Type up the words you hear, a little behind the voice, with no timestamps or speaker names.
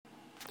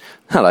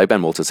Hello,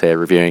 Ben Walters here,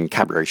 reviewing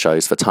cabaret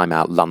shows for Time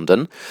Out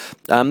London.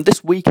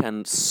 This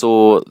weekend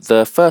saw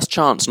the first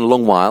chance in a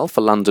long while for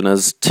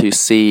Londoners to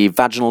see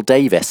Vaginal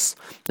Davis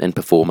in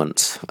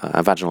performance.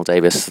 Vaginal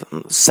Davis,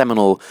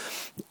 seminal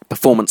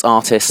performance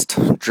artist,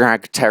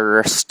 drag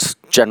terrorist,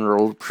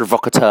 general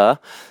provocateur,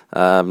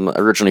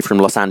 originally from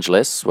Los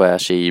Angeles, where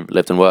she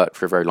lived and worked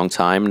for a very long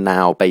time,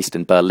 now based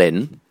in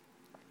Berlin.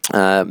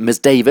 Ms.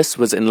 Davis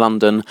was in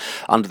London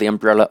under the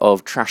umbrella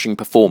of Trashing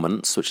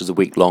Performance, which is a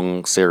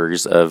week-long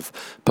series of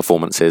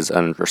performances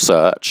and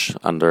research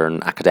under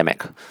an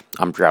academic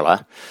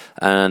umbrella.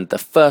 And the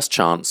first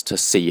chance to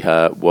see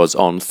her was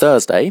on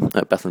Thursday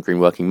at Bethnal Green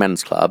Working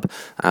Men's Club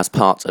as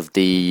part of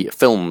the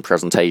film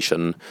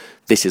presentation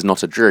This Is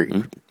Not a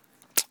Dream.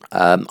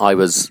 I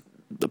was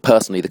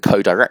personally the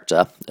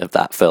co-director of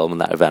that film and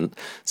that event,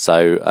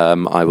 so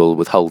I will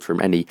withhold from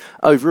any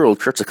overall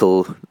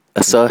critical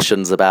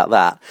assertions about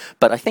that,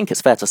 but I think it's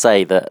fair to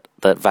say that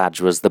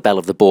Vag was the belle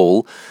of the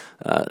ball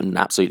and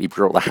absolutely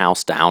brought the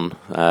house down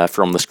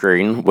from the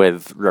screen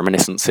with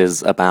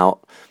reminiscences about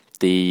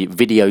the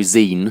video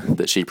zine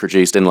that she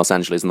produced in Los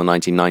Angeles in the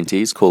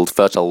 1990s called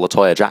Fertile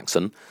LaToya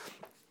Jackson,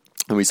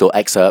 and we saw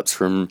excerpts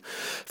from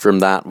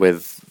that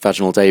with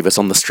Vaginal Davis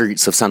on the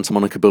streets of Santa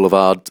Monica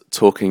Boulevard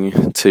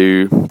talking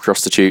to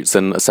prostitutes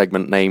in a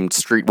segment named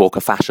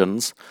Streetwalker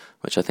Fashions,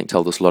 which I think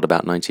told us a lot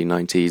about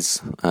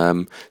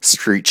 1990s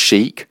street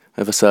chic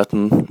of a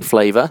certain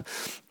flavour.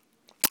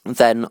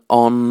 Then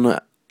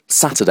on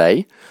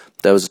Saturday,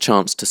 there was a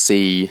chance to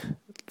see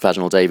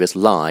Vaginal Davis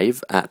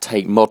live at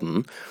Tate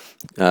Modern,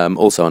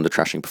 also under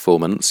Trashing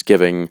Performance,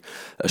 giving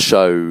a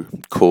show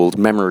called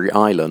Memory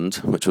Island,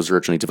 which was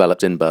originally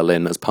developed in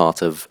Berlin as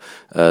part of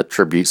a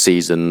tribute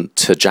season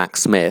to Jack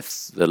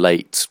Smith, the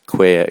late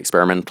queer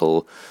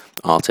experimental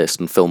artist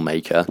and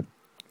filmmaker.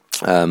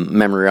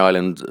 Memory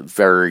Island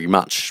very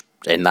much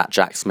in that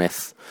Jack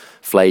Smith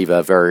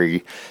flavour,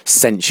 very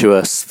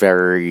sensuous,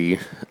 very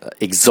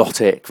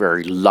exotic,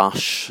 very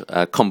lush,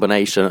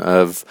 combination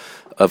of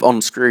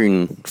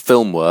on-screen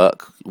film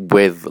work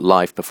with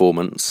live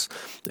performance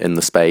in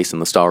the space, in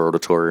the Star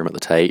Auditorium at the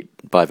Tate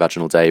by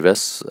Vaginal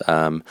Davis,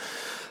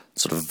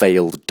 sort of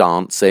veiled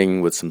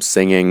dancing with some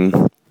singing.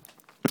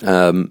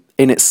 In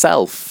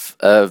itself,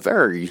 a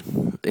very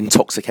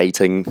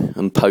intoxicating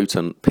and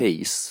potent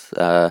piece,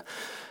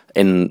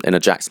 in a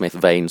Jack Smith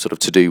vein, sort of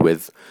to do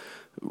with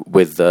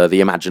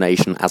the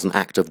imagination as an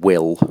act of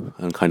will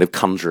and kind of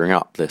conjuring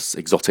up this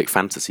exotic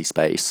fantasy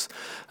space.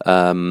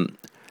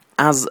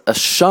 As a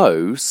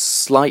show,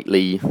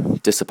 slightly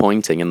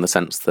disappointing in the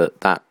sense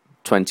that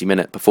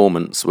 20-minute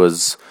performance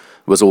was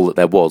all that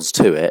there was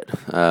to it,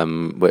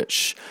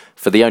 which,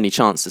 for the only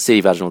chance to see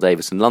Vaginal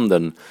Davis in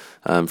London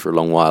for a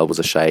long while, was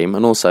a shame,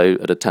 and also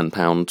at a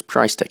 £10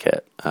 price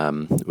ticket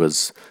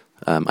was,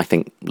 I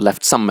think,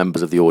 left some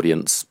members of the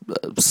audience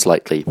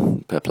slightly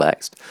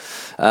perplexed.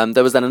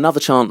 There was then another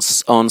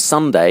chance on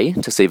Sunday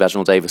to see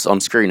Vaginal Davis on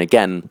screen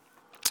again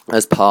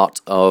as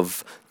part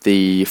of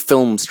the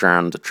film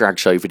strand drag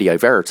show Video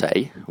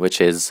Verite,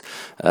 which is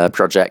a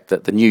project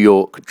that the New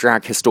York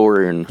drag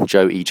historian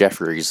Joe E.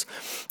 Jeffries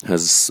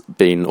has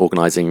been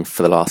organising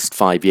for the last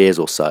 5 years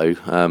or so,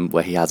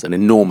 where he has an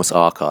enormous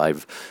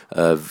archive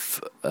of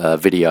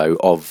video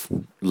of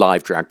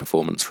live drag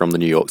performance from the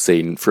New York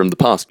scene from the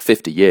past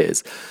 50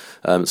 years.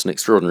 It's an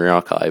extraordinary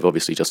archive,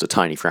 obviously just a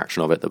tiny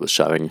fraction of it that was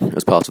showing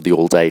as part of the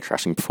all-day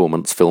Trashing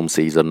Performance film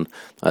season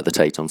at the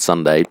Tate on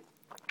Sunday.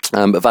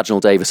 But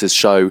Vaginal Davis's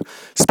show,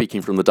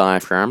 Speaking from the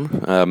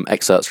Diaphragm,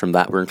 excerpts from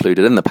that were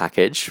included in the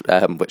package,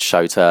 which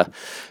showed her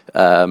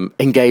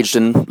engaged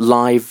in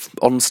live,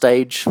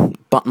 on-stage,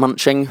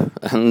 butt-munching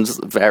and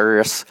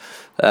various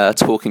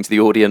talking to the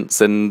audience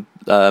in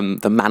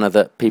the manner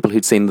that people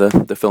who'd seen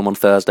the film on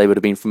Thursday would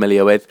have been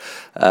familiar with,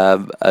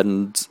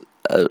 and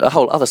a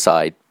whole other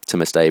side to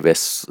Miss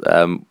Davis,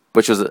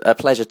 which was a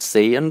pleasure to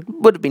see, and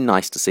would have been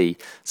nice to see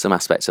some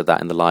aspects of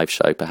that in the live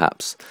show,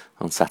 perhaps,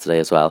 on Saturday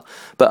as well.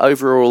 But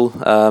overall,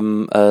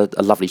 a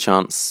lovely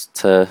chance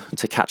to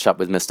catch up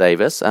with Miss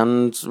Davis,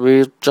 and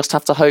we just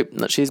have to hope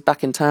that she's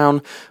back in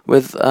town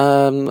with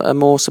a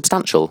more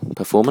substantial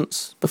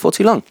performance before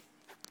too long.